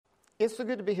It's so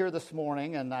good to be here this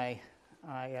morning, and I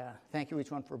thank you each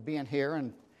one for being here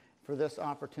and for this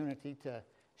opportunity to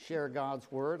share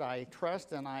God's Word. I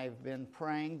trust, and I've been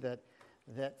praying that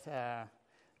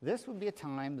this would be a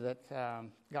time that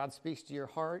God speaks to your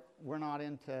heart. We're not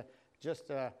into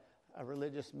just a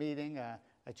religious meeting, a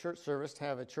church service to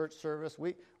have a church service.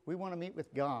 We want to meet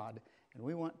with God, and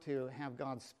we want to have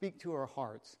God speak to our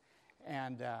hearts.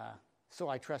 And so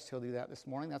I trust He'll do that this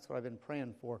morning. That's what I've been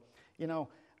praying for. You know,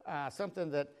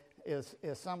 something that is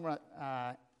somewhat,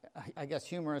 I guess,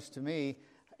 humorous to me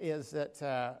is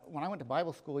that when I went to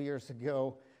Bible school years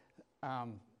ago,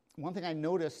 one thing I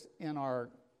noticed in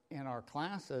our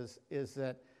classes is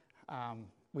that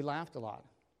we laughed a lot,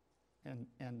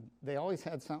 and they always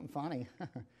had something funny,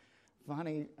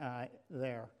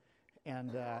 there.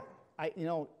 And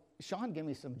Sean gave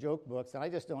me some joke books, and I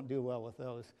just don't do well with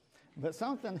those. But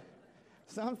something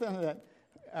that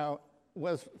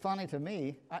was funny to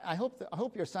me. I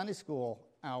hope your Sunday school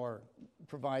hour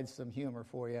provides some humor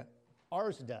for you.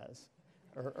 Ours does,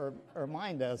 or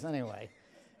mine does anyway.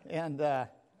 And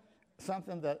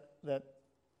something that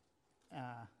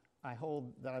I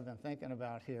hold that I've been thinking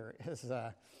about here is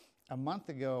a month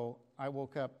ago I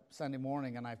woke up Sunday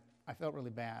morning and I felt really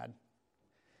bad.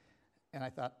 And I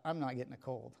thought, I'm not getting a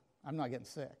cold. I'm not getting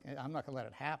sick. I'm not going to let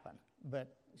it happen.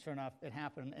 But sure enough, it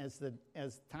happened.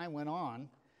 As time went on,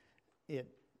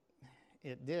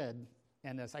 it did.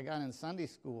 And as I got in Sunday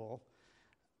school,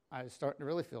 I was starting to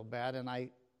really feel bad. And I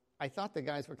thought the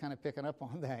guys were kind of picking up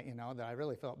on that, that I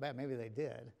really felt bad. Maybe they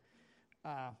did.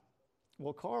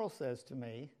 Well, Carl says to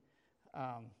me,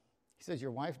 he says,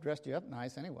 your wife dressed you up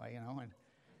nice anyway,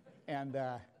 and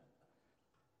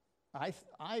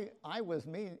I was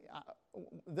me,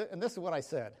 and this is what I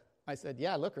said. I said,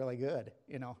 yeah, I look really good,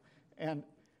 and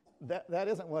that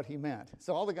isn't what he meant.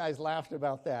 So all the guys laughed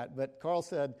about that, but Carl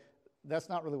said, that's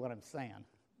not really what I'm saying.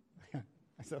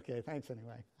 I said, okay, thanks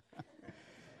anyway.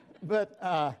 But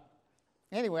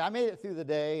anyway, I made it through the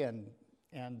day,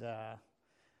 and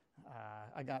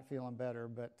I got feeling better,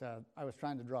 but I was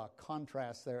trying to draw a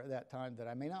contrast there at that time that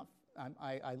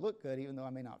I look good even though I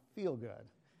may not feel good.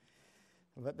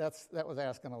 But that was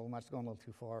asking a little much, going a little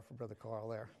too far for Brother Carl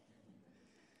there.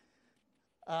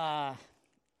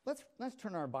 Let's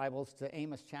turn our Bibles to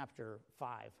Amos chapter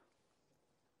 5.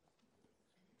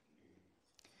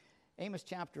 Amos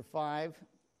chapter 5,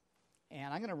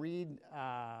 and I'm going to read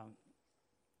half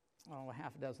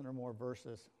a dozen or more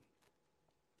verses.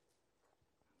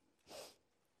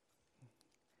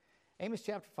 Amos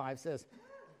chapter 5 says,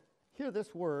 hear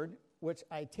this word, which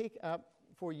I take up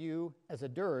for you as a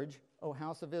dirge, O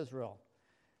house of Israel.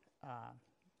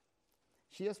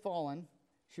 She has fallen,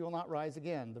 she will not rise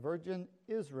again. The virgin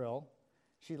Israel,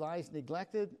 she lies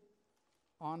neglected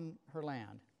on her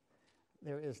land.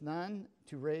 There is none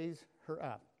to raise her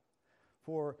up.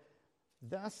 For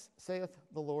thus saith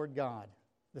the Lord God,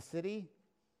 the city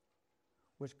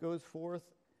which goes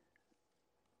forth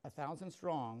 1,000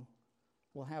 strong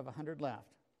will have 100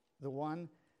 left. The one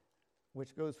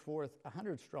which goes forth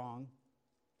 100 strong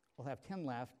will have 10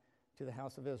 left to the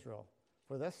house of Israel.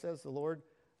 For thus says the Lord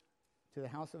to the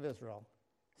house of Israel,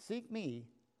 seek me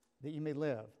that you may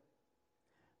live,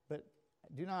 but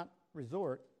do not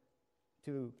resort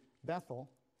to Bethel,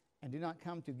 and do not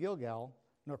come to Gilgal,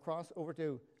 nor cross over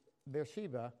to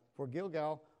Beersheba, for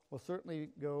Gilgal will certainly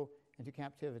go into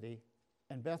captivity,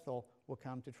 and Bethel will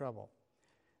come to trouble.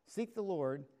 Seek the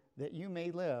Lord that you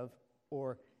may live,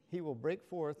 or he will break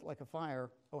forth like a fire,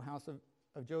 O house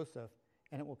of Joseph,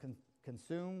 and it will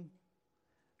consume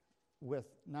with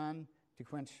none to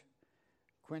quench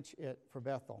it for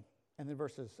Bethel. And then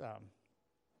verses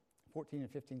 14 and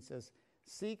 15 says,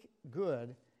 seek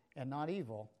good and not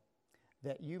evil,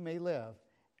 that you may live,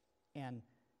 and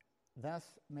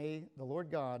thus may the Lord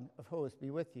God of hosts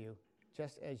be with you,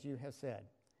 just as you have said.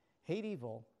 Hate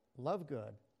evil, love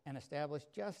good, and establish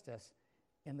justice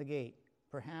in the gate.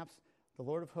 Perhaps the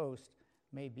Lord of hosts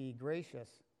may be gracious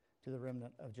to the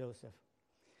remnant of Joseph.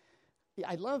 Yeah,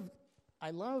 I love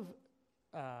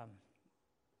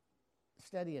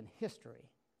studying history.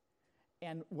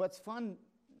 And what's fun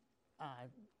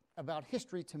about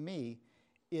history to me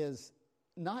is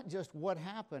not just what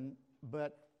happened,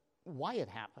 but why it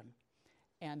happened.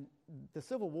 And the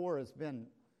Civil War has been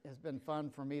fun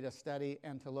for me to study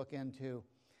and to look into.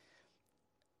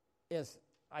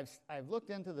 I've looked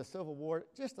into the Civil War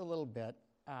just a little bit.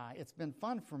 It's been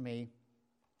fun for me.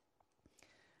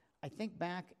 I think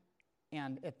back,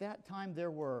 and at that time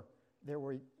there were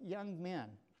young men,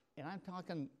 and I'm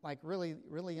talking like really,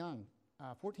 really young,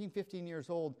 14, 15 years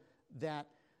old, that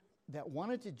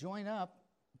wanted to join up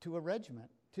to a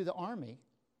regiment, to the army,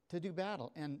 to do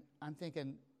battle. And I'm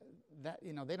thinking that,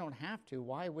 they don't have to.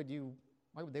 Why would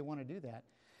they want to do that?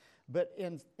 But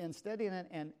in studying it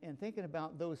and thinking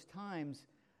about those times,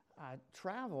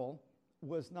 travel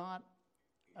was not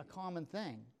a common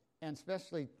thing, and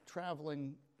especially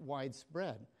traveling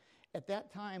widespread. At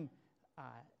that time,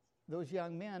 those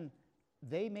young men,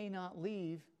 they may not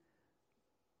leave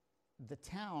the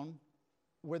town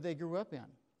where they grew up in.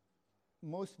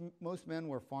 Most men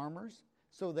were farmers,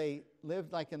 so they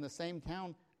lived like in the same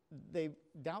town. They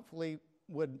doubtfully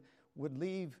would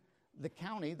leave the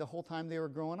county the whole time they were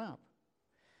growing up.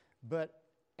 But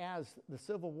as the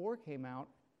Civil War came out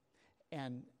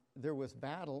and there was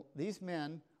battle, these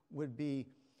men would be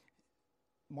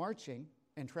marching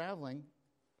and traveling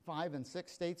 5 and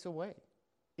 6 states away.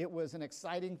 It was an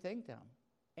exciting thing to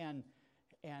them,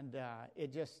 and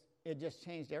it just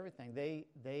changed everything.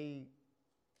 They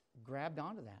grabbed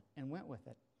onto that and went with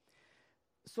it.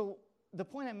 So the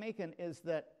point I'm making is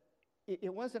that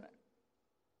it wasn't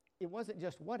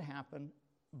just what happened,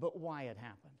 but why it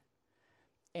happened.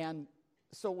 And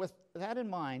so with that in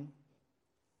mind,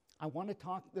 I want to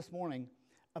talk this morning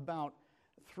about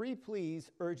 3 pleas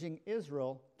urging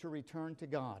Israel to return to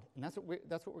God. And that's what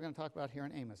we're going to talk about here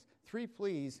in Amos. 3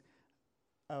 pleas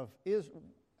of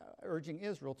urging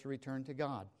Israel to return to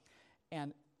God.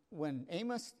 And when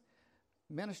Amos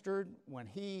ministered, when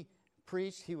he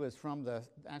preached, he was from the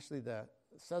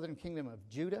southern kingdom of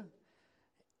Judah,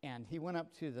 and he went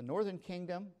up to the northern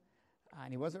kingdom,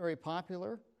 and he wasn't very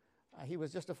popular. He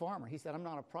was just a farmer. He said, I'm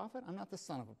not a prophet. I'm not the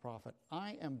son of a prophet.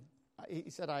 He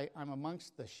said, I'm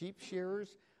amongst the sheep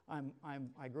shearers.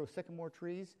 I grow sycamore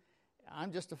trees.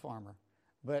 I'm just a farmer.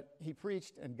 But he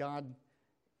preached, and God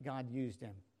used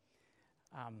him.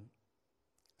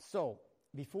 So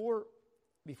before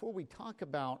we talk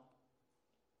about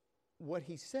what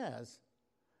he says,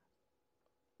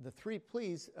 the 3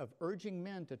 pleas of urging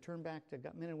men to turn back to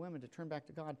God, men and women to turn back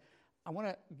to God, I want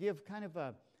to give kind of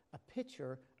a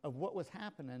picture of what was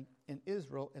happening in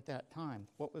Israel at that time,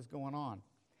 what was going on,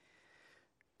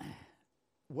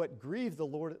 what grieved the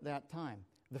Lord at that time.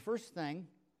 The first thing,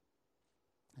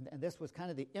 and this was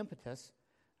kind of the impetus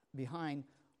behind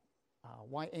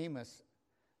why Amos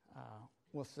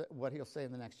will say what he'll say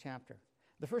in the next chapter.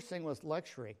 The first thing was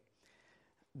luxury.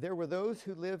 There were those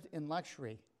who lived in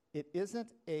luxury. It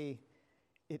isn't a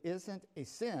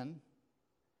sin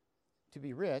to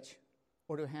be rich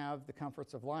or to have the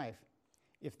comforts of life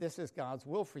if this is God's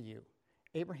will for you.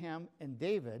 Abraham and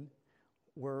David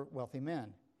were wealthy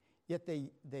men, yet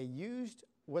they used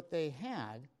what they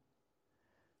had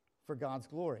for God's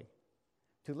glory.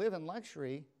 To live in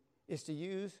luxury is to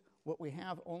use what we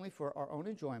have only for our own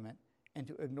enjoyment and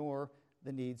to ignore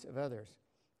the needs of others.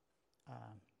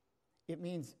 It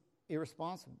means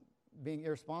being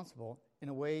irresponsible in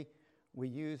a way we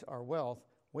use our wealth,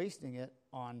 wasting it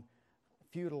on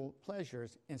futile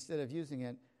pleasures instead of using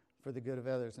it for the good of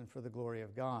others and for the glory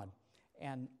of God.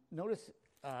 And notice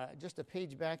just a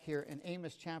page back here in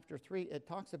Amos chapter 3, it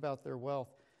talks about their wealth.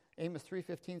 Amos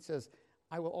 3:15 says,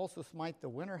 I will also smite the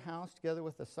winter house together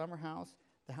with the summer house.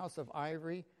 The house of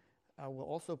ivory will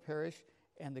also perish,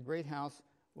 and the great house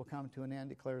will come to an end,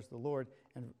 declares the Lord.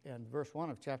 And verse 1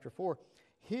 of chapter 4,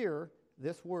 hear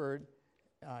this word,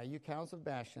 you cows of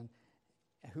Bashan,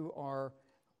 who are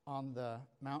on the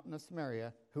mountain of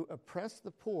Samaria, who oppress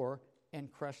the poor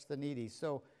and crush the needy.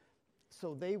 So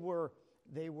they were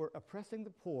oppressing the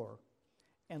poor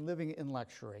and living in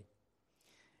luxury.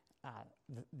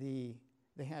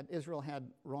 Israel had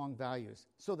wrong values.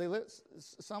 So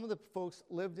some of the folks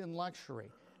lived in luxury.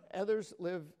 Others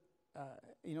lived,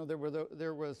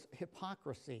 there was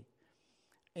hypocrisy.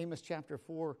 Amos chapter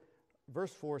 4,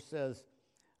 verse 4 says,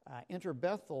 enter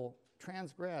Bethel,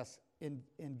 transgress.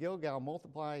 In Gilgal,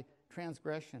 multiply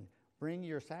transgression. Bring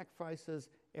your sacrifices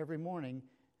every morning,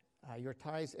 your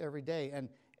tithes every day. And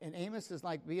Amos is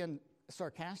like being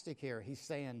sarcastic here. He's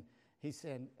saying,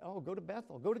 oh, go to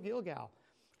Bethel, go to Gilgal.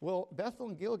 Well, Bethel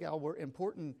and Gilgal were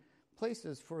important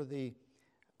places for the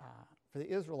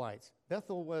Israelites.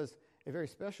 Bethel was a very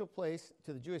special place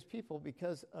to the Jewish people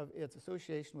because of its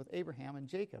association with Abraham and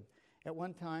Jacob. At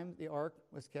one time, the ark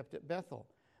was kept at Bethel.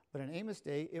 But in Amos'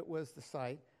 day, it was the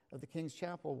site of the king's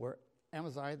chapel where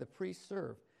Amaziah the priest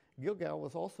served. Gilgal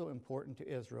was also important to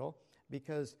Israel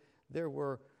because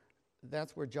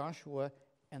that's where Joshua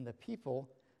and the people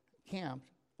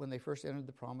camped when they first entered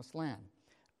the promised land.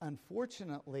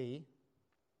 Unfortunately,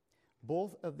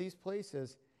 both of these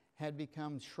places had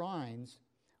become shrines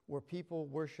where people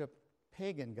worship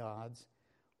pagan gods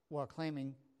while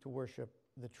claiming to worship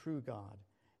the true God.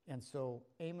 And so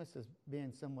Amos is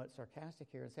being somewhat sarcastic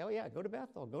here and say, oh yeah, go to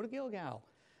Bethel, go to Gilgal.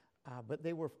 but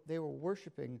they were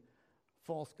worshiping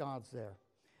false gods there.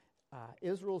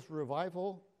 Israel's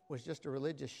revival was just a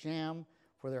religious sham,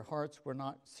 for their hearts were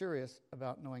not serious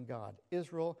about knowing God.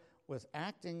 Israel was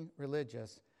acting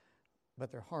religious,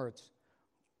 but their hearts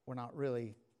were not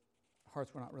really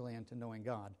into knowing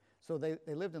God. So they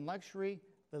lived in luxury,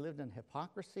 they lived in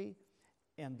hypocrisy,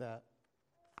 and the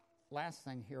last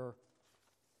thing here,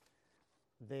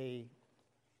 they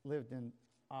lived in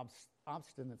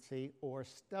obstinacy or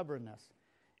stubbornness.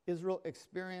 Israel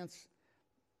experienced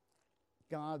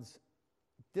God's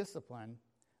discipline,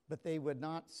 but they would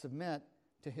not submit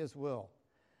to his will.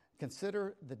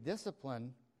 Consider the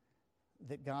discipline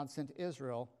that God sent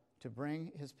Israel to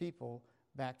bring his people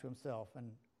back to himself.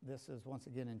 And this is once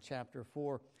again in chapter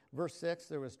 4. Verse 6,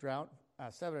 there was drought.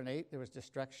 7 and 8, there was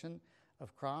destruction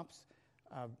of crops.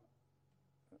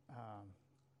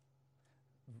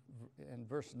 In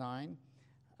verse 9,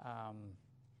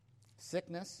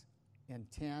 sickness in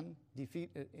 10,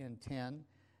 defeat in 10,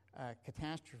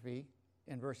 catastrophe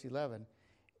in verse 11.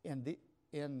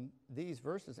 In these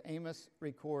verses, Amos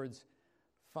records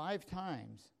 5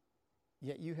 times,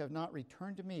 "Yet you have not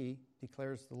returned to me,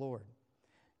 declares the Lord."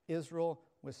 Israel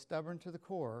was stubborn to the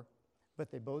core, but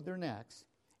they bowed their necks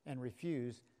and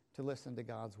refused to listen to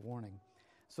God's warning.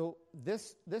 So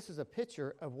this is a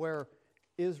picture of where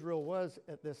Israel was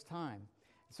at this time.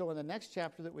 So in the next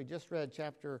chapter that we just read,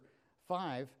 chapter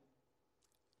 5,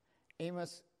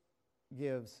 Amos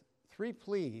gives 3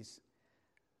 pleas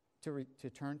to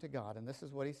turn to God. And this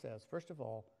is what he says. First of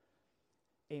all,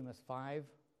 Amos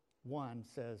 5:1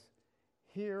 says,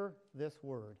 "Hear this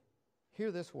word.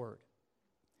 Hear this word."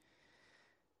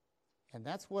 And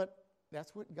that's what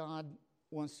God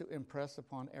wants to impress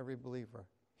upon every believer.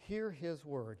 Hear his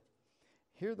word.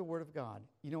 Hear the word of God.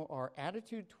 You know, our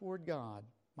attitude toward God,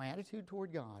 my attitude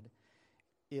toward God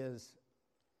is,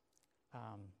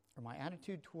 or my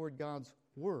attitude toward God's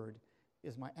word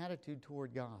is my attitude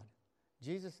toward God.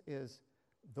 Jesus is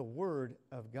the Word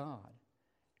of God.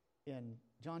 In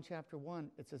John chapter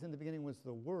 1, it says, "In the beginning was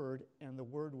the Word, and the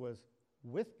Word was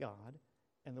with God,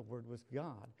 and the Word was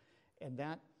God." And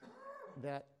that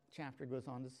chapter goes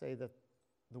on to say that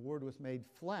the Word was made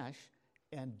flesh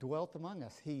and dwelt among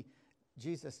us.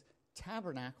 Jesus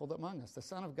tabernacled among us. The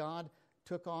Son of God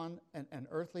took on an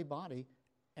earthly body,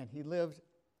 and he lived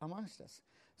amongst us.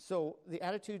 So the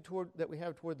attitude that we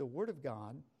have toward the Word of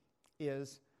God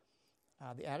is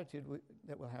the attitude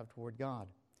that we'll have toward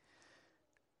God.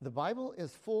 The Bible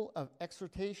is full of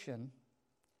exhortation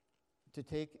to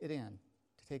take it in,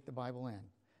 to take the Bible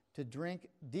in, to drink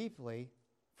deeply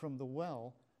from the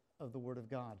well of the Word of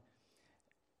God.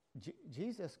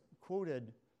 Jesus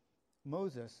quoted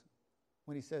Moses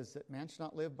when he says that man shall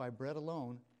not live by bread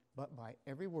alone, but by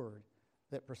every word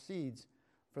that proceeds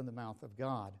from the mouth of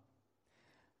God.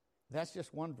 That's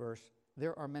just one verse.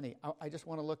 There are many. I just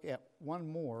want to look at one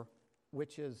more,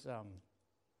 which is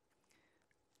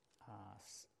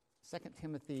 2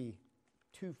 Timothy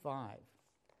 2:5.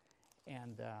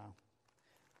 And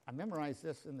I memorized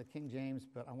this in the King James,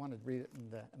 but I wanted to read it in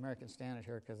the American Standard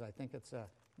here because I think it's a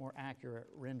more accurate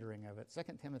rendering of it.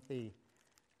 2 Timothy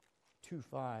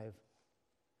 2:5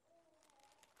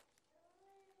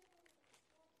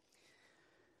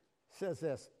 says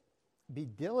this, "Be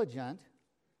diligent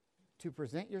to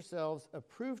present yourselves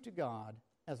approved to God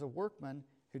as a workman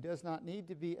who does not need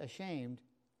to be ashamed,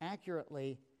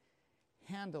 accurately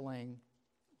handling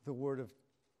the word of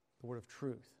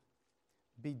truth."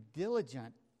 Be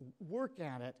diligent, work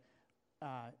at it,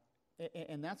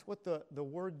 and that's what the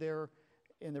word there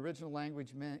in the original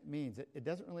language means. It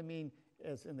doesn't really mean,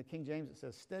 as in the King James it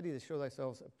says, "Study to show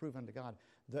thyself approved unto God."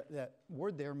 That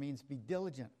word there means be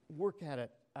diligent, work at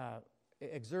it,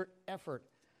 exert effort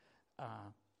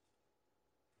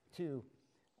to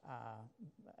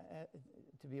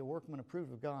be a workman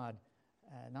approved of God,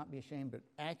 not be ashamed, but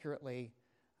accurately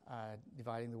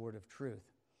dividing the word of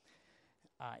truth.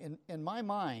 In my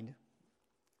mind,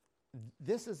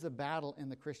 this is the battle in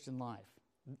the Christian life.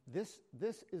 This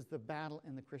is the battle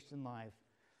in the Christian life.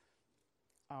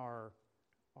 Our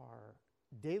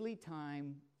daily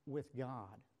time with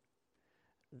God,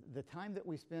 the time that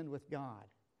we spend with God.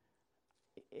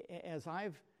 As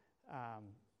I've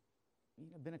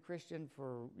been a Christian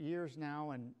for years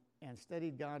now and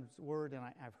studied God's Word, and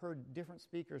I've heard different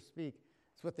speakers speak,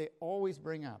 it's what they always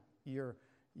bring up, your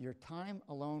time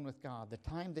alone with God, the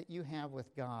time that you have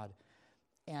with God.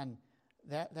 And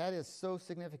that is so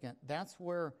significant. That's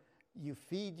where you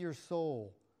feed your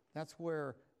soul. That's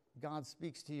where God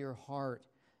speaks to your heart.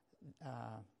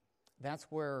 That's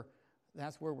where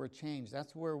we're changed.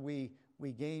 That's where we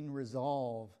gain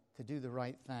resolve to do the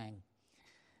right thing.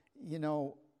 You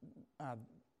know,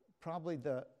 probably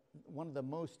one of the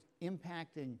most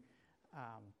impacting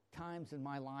times in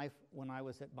my life when I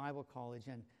was at Bible college,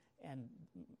 and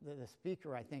the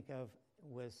speaker I think of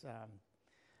was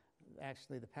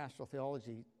actually the pastoral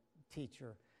theology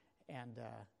teacher, and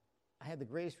I had the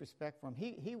greatest respect for him.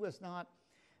 He was not,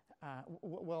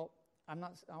 well, I'll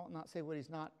not say what he's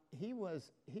not. He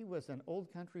was an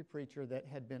old country preacher that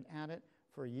had been at it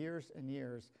for years and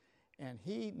years, and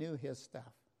he knew his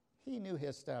stuff. He knew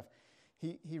his stuff.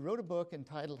 He wrote a book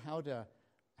entitled How to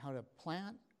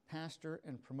Plant, Pastor,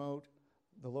 and Promote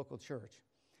the Local Church.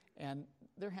 And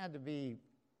there had to be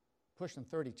pushing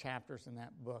 30 chapters in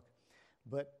that book.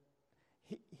 But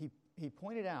he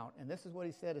pointed out, and this is what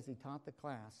he said as he taught the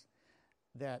class,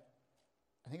 that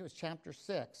I think it was chapter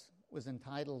 6 was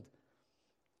entitled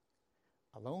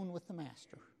Alone with the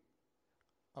Master.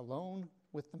 Alone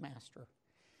with the Master.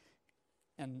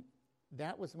 And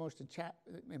that was the most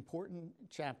important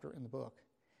chapter in the book.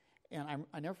 And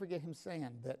I never forget him saying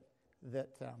that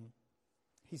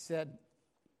he said,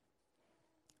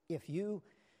 if you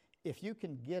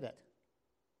can get it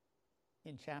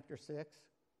in chapter 6,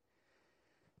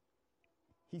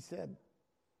 he said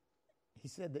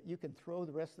that you can throw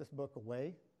the rest of this book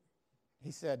away.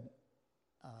 He said,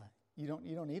 you don't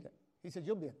need it. He said,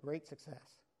 you'll be a great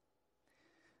success.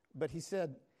 But he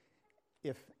said,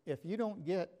 if you don't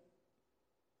get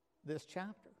this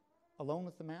chapter, Alone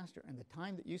with the Master, and the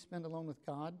time that you spend alone with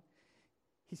God,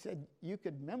 he said you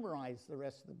could memorize the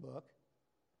rest of the book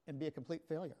and be a complete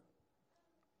failure,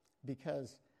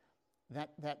 because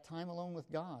that time alone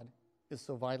with God is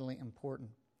so vitally important.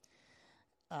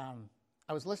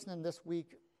 I was listening this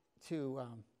week to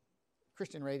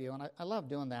Christian radio, and I love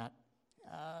doing that.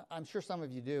 I'm sure some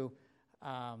of you do.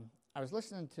 I was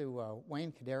listening to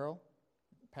Wayne Cadero,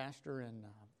 pastor in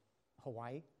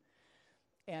Hawaii,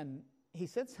 and he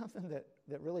said something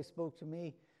that really spoke to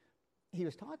me. He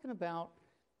was talking about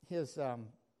his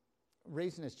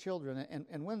raising his children,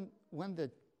 and when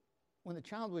the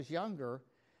child was younger,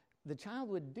 the child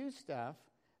would do stuff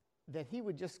that he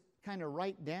would just kind of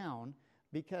write down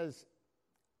because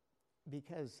the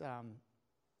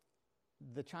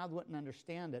child wouldn't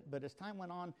understand it. But as time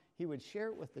went on, he would share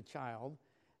it with the child,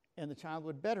 and the child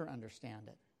would better understand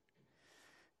it.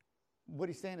 What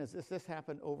he's saying is this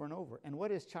happened over and over. And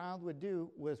what his child would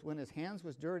do was when his hands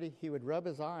was dirty, he would rub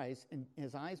his eyes, and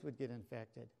his eyes would get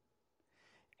infected.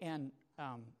 And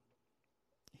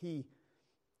he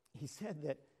said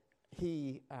that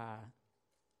he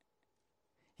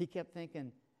kept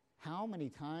thinking, how many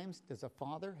times does a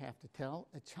father have to tell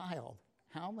a child?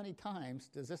 How many times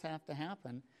does this have to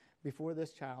happen before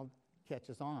this child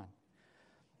catches on?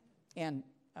 And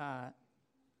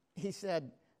he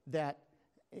said that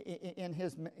in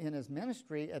his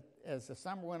ministry, as the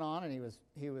summer went on and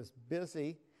he was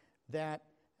busy, that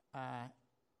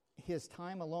his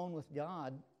time alone with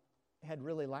God had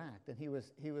really lacked, and he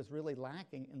was really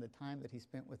lacking in the time that he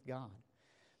spent with God.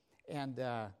 And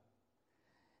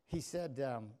he said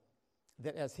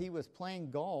that as he was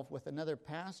playing golf with another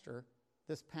pastor,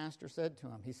 this pastor said to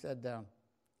him, he said,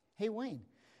 hey, Wayne,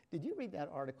 did you read that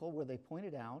article where they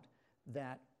pointed out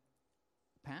that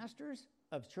pastors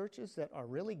of churches that are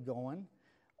really going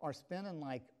are spending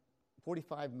like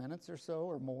 45 minutes or so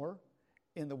or more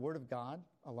in the Word of God,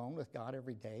 alone with God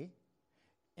every day,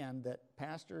 and that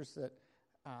pastors that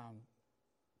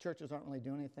churches aren't really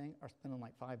doing anything are spending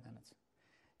like 5 minutes.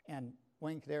 And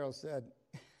Wayne Cadero said,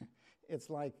 it's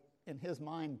like in his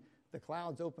mind, the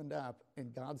clouds opened up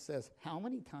and God says, how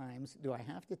many times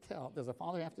does a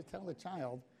father have to tell the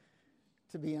child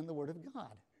to be in the Word of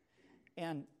God?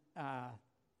 And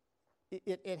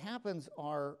it happens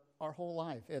our whole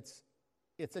life.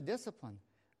 It's a discipline,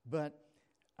 but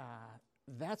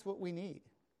that's what we need.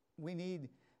 We need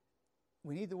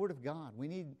the Word of God. We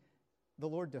need the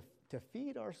Lord to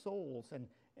feed our souls,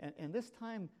 and this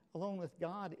time alone with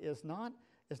God is not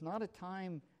a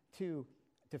time to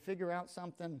figure out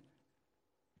something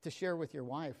to share with your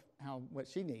wife what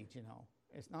she needs.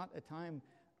 It's not a time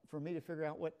for me to figure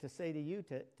out what to say to you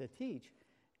to teach.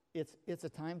 It's a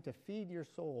time to feed your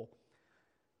soul.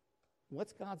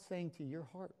 What's God saying to your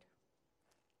heart?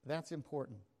 That's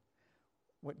important.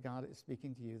 What God is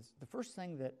speaking to you. The first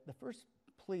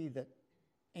plea that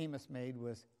Amos made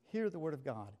was hear the word of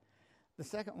God. The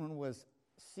second one was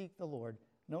seek the Lord.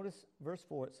 Notice verse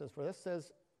 4. It says, "For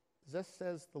thus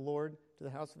says the Lord to the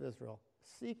house of Israel,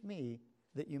 seek me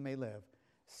that you may live.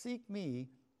 Seek me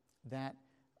that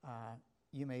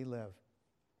you may live."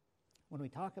 When we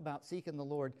talk about seeking the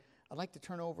Lord, I'd like to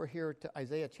turn over here to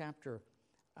Isaiah chapter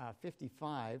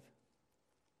 55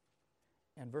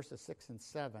 and verses 6 and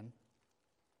 7.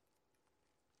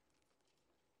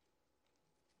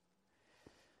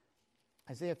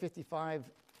 Isaiah 55,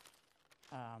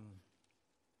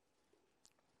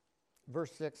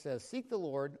 verse 6 says, "Seek the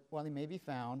Lord while he may be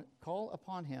found. Call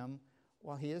upon him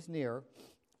while he is near.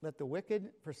 Let the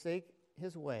wicked forsake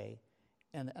his way,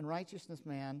 and the unrighteous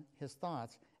man his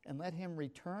thoughts, and let him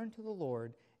return to the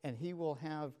Lord, and he will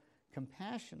have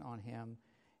compassion on him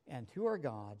and to our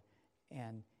God,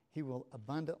 and he will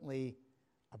abundantly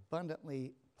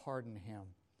pardon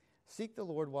him." Seek the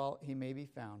Lord while he may be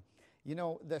found. You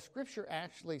know, the scripture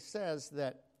actually says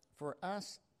that for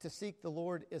us to seek the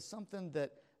Lord is something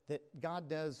that God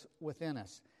does within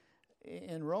us.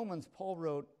 In Romans, Paul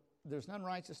wrote, "There's none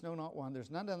righteous, no, not one. There's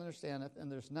none that understandeth,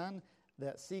 and there's none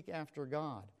that seek after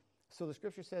God." So the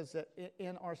scripture says that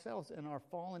in ourselves, in our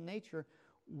fallen nature,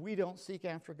 we don't seek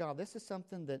after God. This is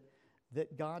something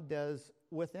that God does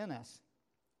within us.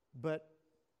 But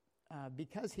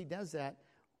because he does that,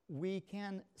 we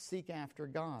can seek after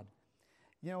God.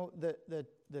 You know,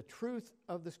 the truth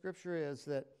of the scripture is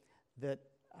that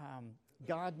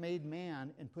God made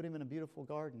man and put him in a beautiful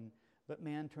garden, but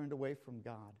man turned away from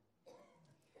God.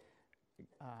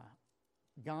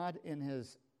 God, in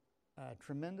his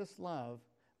tremendous love,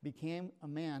 became a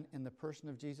man in the person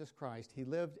of Jesus Christ. He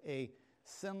lived a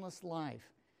sinless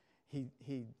life.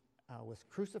 He was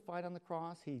crucified on the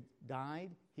cross. He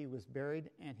died. He was buried,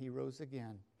 and he rose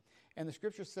again. And the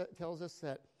scripture tells us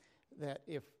that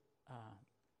if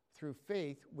through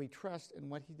faith we trust in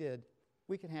what he did,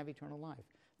 we can have eternal life.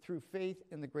 Through faith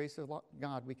in the grace of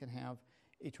God, we can have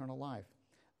eternal life.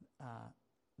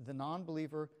 The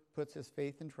non-believer puts his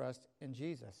faith and trust in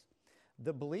Jesus.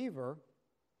 The believer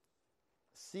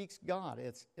seeks God.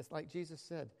 It's like Jesus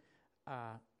said,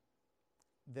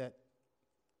 that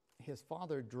his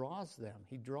Father draws them.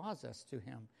 He draws us to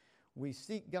him. We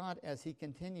seek God as he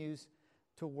continues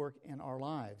to work in our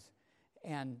lives.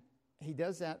 And he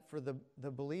does that for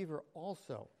the believer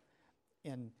also.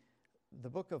 In the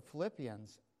book of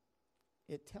Philippians,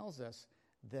 it tells us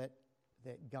that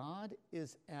God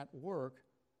is at work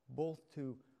both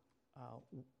to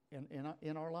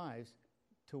in our lives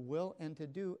to will and to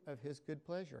do of his good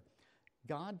pleasure.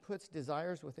 God puts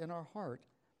desires within our heart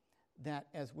that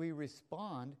as we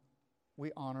respond,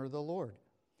 we honor the Lord.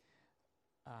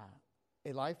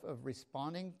 A life of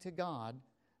responding to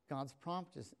God's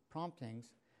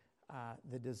promptings,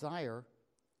 the desire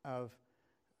of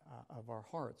our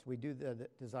hearts. We do the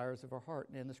desires of our heart.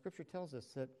 And the scripture tells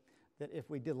us that if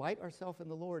we delight ourselves in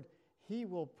the Lord, he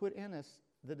will put in us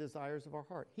the desires of our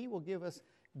heart. He will give us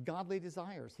godly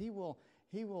desires. He will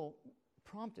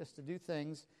prompt us to do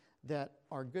things that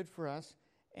are good for us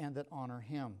and that honor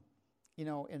him. You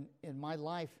know, in my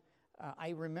life, I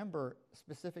remember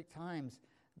specific times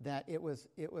that it was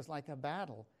like a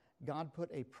battle. God put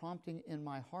a prompting in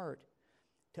my heart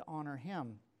to honor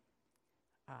him,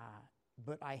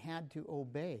 but I had to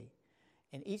obey.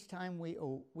 And each time we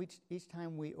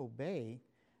obey,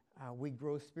 we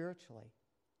grow spiritually.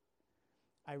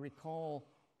 I recall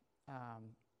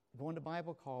going to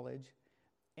Bible college,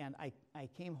 and I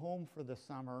came home for the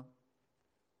summer,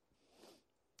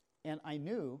 and I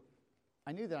knew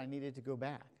that I needed to go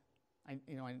back. I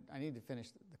needed to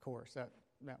finish the course. That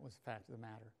was the fact of the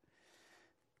matter.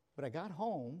 But I got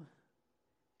home,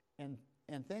 and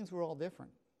things were all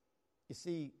different. You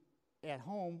see, at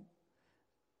home,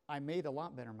 I made a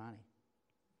lot better money,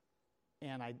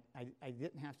 and I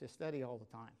didn't have to study all the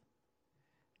time.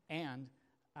 And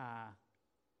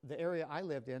the area I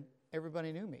lived in,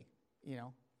 everybody knew me. You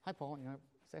know, hi Paul,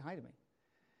 say hi to me.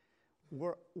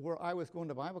 Where I was going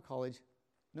to Bible college,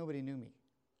 nobody knew me.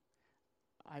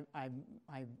 I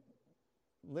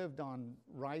lived on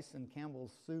rice and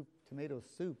Campbell's soup, tomato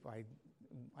soup. I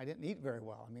didn't eat very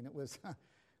well. I mean, it was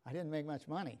I didn't make much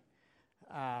money,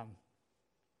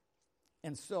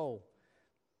 and so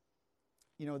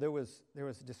there was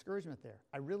a discouragement there.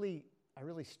 I really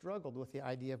struggled with the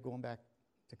idea of going back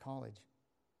to college,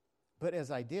 but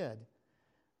as I did,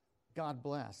 God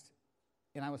blessed,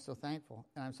 and I was so thankful,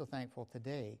 and I'm so thankful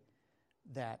today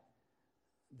that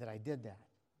I did that.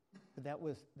 But that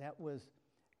was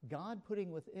God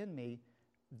putting within me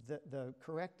the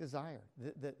correct desire,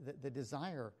 the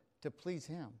desire to please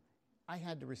him. I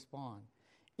had to respond.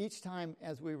 Each time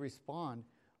as we respond,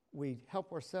 we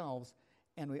help ourselves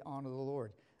and we honor the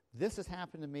Lord. This has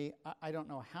happened to me, I don't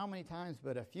know how many times,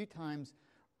 but a few times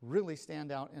really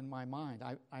stand out in my mind.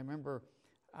 I remember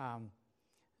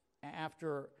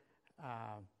after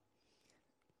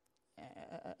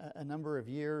a number of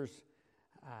years,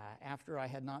 after I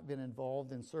had not been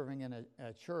involved in serving in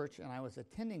a church, and I was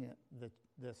attending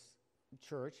this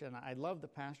church, and I loved the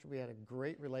pastor. We had a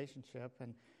great relationship,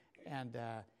 and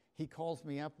he calls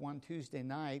me up one Tuesday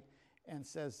night and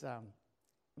says,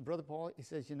 Brother Paul, he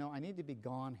says, I need to be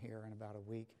gone here in about a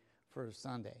week for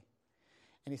Sunday.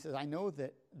 And he says, I know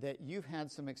that you've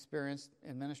had some experience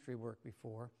in ministry work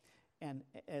before. And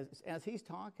as he's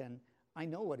talking, I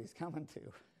know what he's coming to.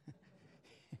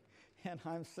 And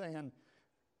I'm saying,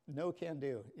 no can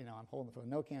do. I'm holding the phone.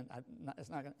 No can.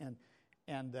 It's not going to.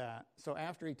 And so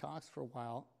after he talks for a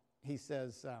while, he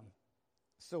says,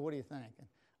 so what do you think? And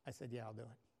I said, yeah, I'll do it.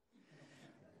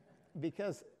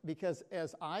 Because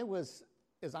as I was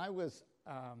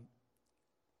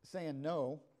saying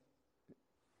no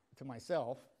to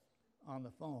myself on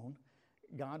the phone,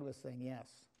 God was saying yes.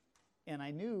 And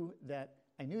I knew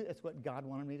that's what God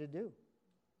wanted me to do.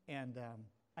 And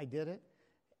I did it.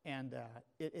 And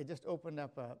it just opened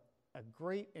up a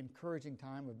great encouraging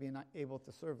time of being able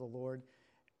to serve the Lord.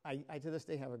 I to this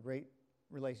day have a great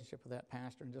relationship with that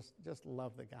pastor and just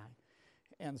love the guy.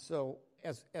 And so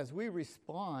as we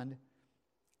respond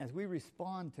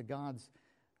to God's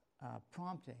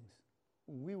promptings,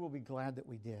 we will be glad that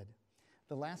we did.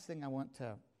 The last thing I want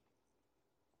to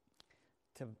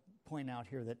point out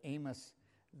here that Amos,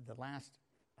 the last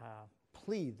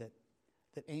plea that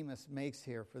Amos makes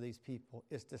here for these people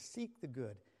is to seek the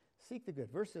good. Seek the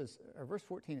good. Verse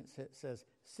 14 it says,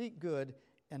 seek good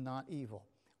and not evil.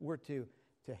 We're to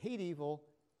hate evil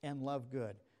and love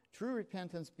good. True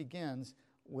repentance begins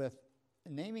with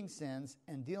naming sins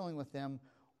and dealing with them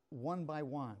one by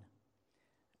one.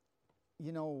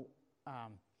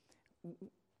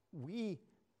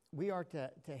 We are to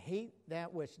hate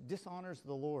that which dishonors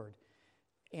the Lord.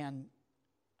 And,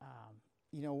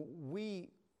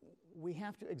 we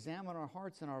have to examine our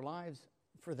hearts and our lives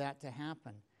for that to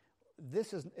happen.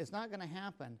 It's not going to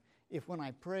happen if when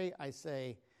I pray I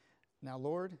say, now,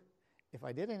 Lord, if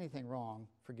I did anything wrong,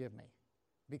 forgive me.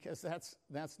 Because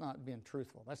that's not being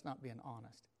truthful. That's not being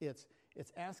honest. It's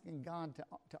asking God to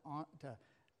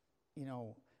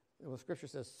the Scripture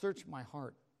says, search my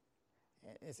heart.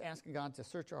 It's asking God to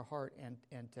search our heart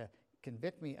and to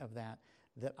convict me of that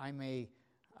I may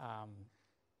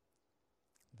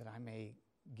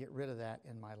get rid of that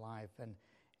in my life.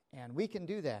 And we can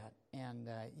do that. And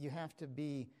you have to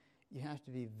be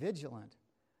vigilant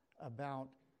about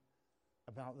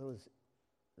those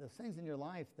things in your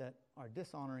life that are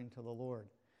dishonoring to the Lord.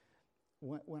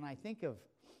 When I think of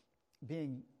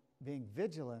being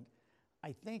vigilant,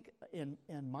 I think in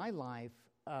my life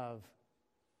of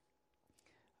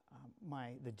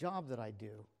the job that I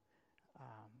do,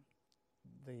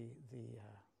 the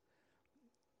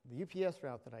UPS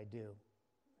route that I do,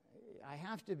 I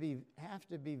have to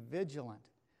be vigilant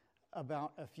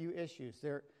about a few issues.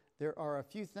 There are a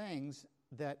few things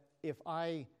that if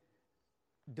I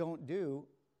don't do,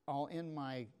 I'll end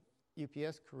my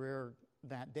UPS career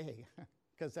that day,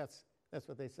 because that's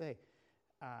what they say.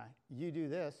 You do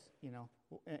this,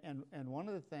 and one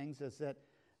of the things is that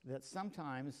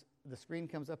sometimes the screen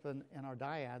comes up in our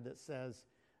dyad that says,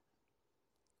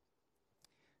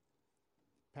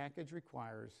 package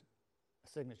requires a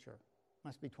signature,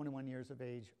 must be 21 years of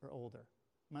age or older,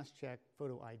 must check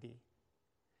photo ID.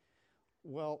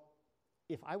 Well,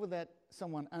 if I would let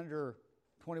someone under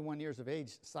 21 years of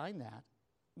age sign that,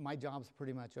 my job's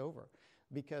pretty much over,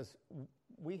 because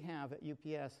we have at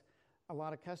UPS a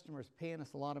lot of customers paying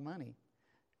us a lot of money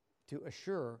to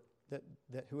assure that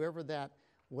whoever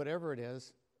whatever it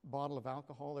is, bottle of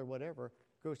alcohol or whatever,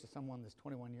 goes to someone that's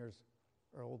 21 years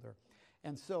or older.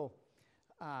 And so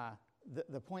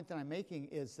the point that I'm making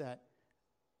is that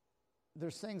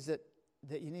there's things that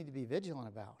you need to be vigilant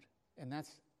about. And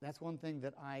that's one thing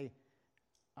that I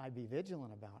be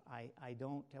vigilant about. I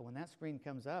don't, when that screen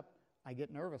comes up, I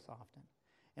get nervous often.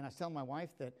 And I was telling my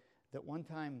wife that one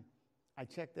time I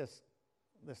checked this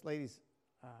lady's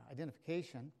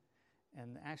identification,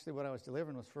 and actually what I was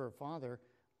delivering was for her father,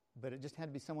 but it just had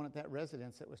to be someone at that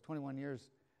residence that was 21 years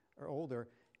or older,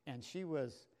 and she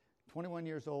was 21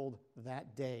 years old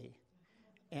that day.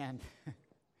 And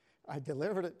I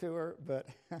delivered it to her, but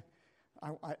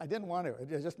I didn't want to.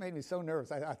 It just made me so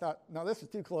nervous. I thought, no, this is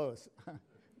too close.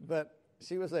 But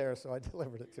she was there, so I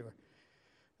delivered it to her.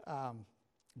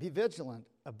 Be vigilant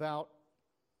about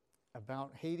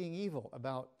hating evil,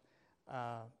 about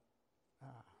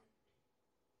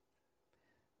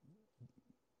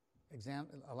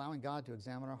allowing God to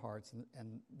examine our hearts,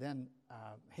 and then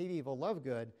hate evil, love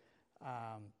good.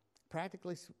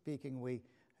 Practically speaking, we,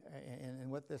 and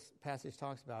what this passage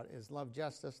talks about is love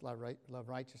justice, love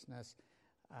righteousness,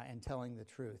 and telling the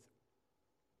truth.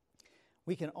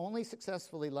 We can only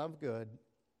successfully love good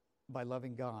by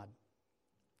loving God.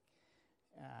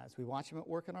 As we watch Him at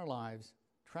work in our lives,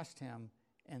 trust Him,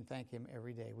 and thank Him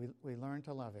every day. We learn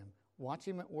to love Him. Watch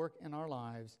Him at work in our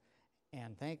lives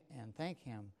and thank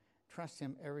Him. Trust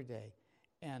Him every day.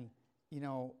 And,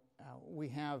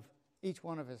 each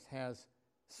one of us has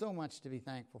so much to be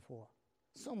thankful for.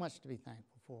 So much to be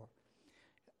thankful for.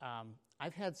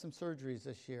 I've had some surgeries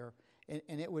this year,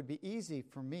 and it would be easy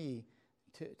for me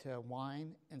to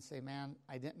whine and say, man,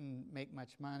 I didn't make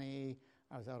much money,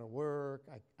 I was out of work,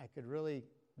 I could really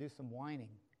do some whining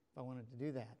if I wanted to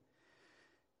do that.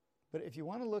 But if you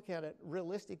want to look at it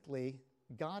realistically,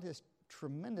 God has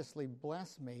tremendously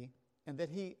blessed me, and that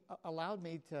He allowed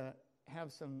me to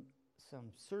have some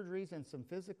surgeries and some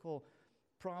physical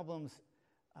problems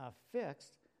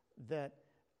fixed that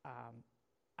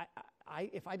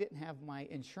if I didn't have my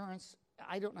insurance,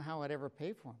 I don't know how I'd ever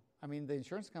pay for them. I mean, the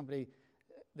insurance company,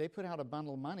 they put out a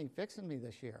bundle of money fixing me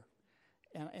this year.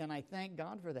 And I thank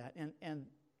God for that.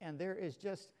 And there is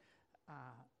just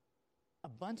a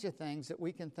bunch of things that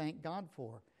we can thank God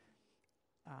for.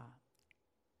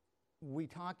 We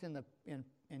talked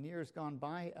in years gone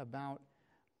by about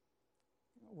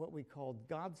what we called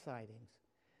God sightings.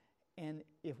 And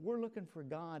if we're looking for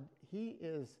God,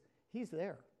 He's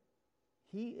there.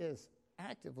 He is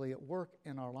actively at work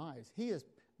in our lives.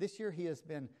 This year He has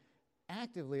been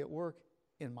actively at work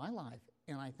in my life,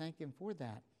 and I thank Him for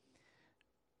that.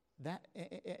 That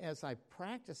as I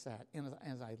practice that, and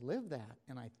as I live that,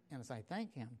 and as I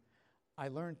thank Him, I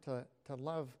learn to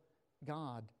love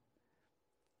God,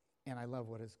 and I love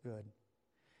what is good.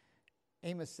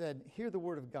 Amos said, "Hear the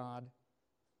word of God,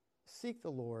 seek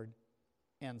the Lord,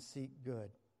 and seek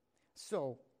good."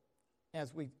 So,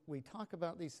 as we talk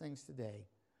about these things today,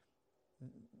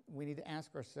 we need to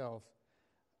ask ourselves,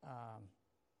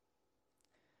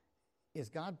 is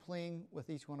God playing with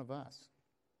each one of us?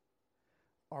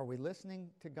 Are we listening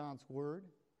to God's word?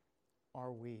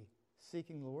 Are we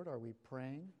seeking the Lord? Are we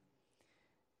praying?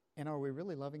 And are we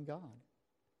really loving God?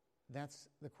 That's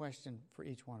the question for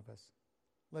each one of us.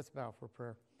 Let's bow for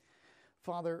prayer.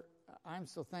 Father, I'm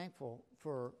so thankful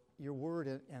for your word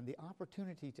and the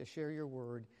opportunity to share your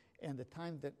word and the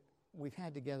time that we've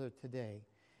had together today.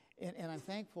 And I'm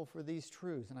thankful for these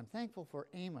truths, and I'm thankful for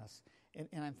Amos,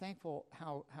 and I'm thankful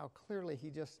how clearly he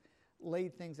just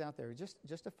laid things out there.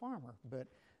 Just a farmer, but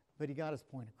he got his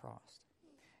point across.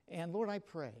 And Lord, I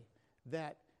pray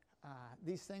that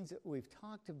these things that we've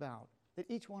talked about, that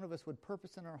each one of us would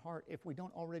purpose in our heart, if we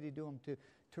don't already do them,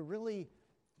 to really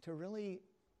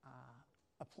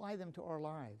apply them to our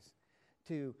lives,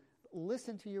 to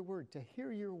listen to your word, to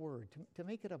hear your word, to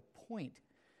make it a point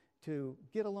to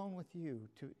get alone with you,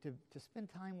 to spend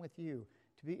time with you,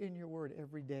 to be in your word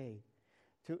every day,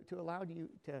 to allow you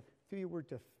to, through your word,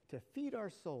 to feed our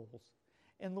souls.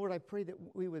 And Lord, I pray that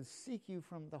we would seek you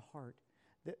from the heart,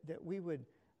 that we would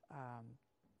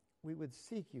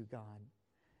seek you, God,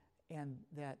 and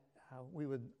that we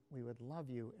would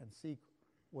love you and seek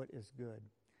what is good.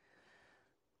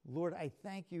 Lord, I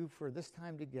thank you for this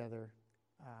time together.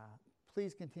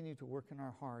 Please continue to work in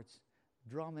our hearts.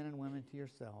 Draw men and women to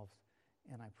yourselves.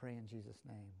 And I pray in Jesus'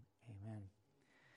 name, amen.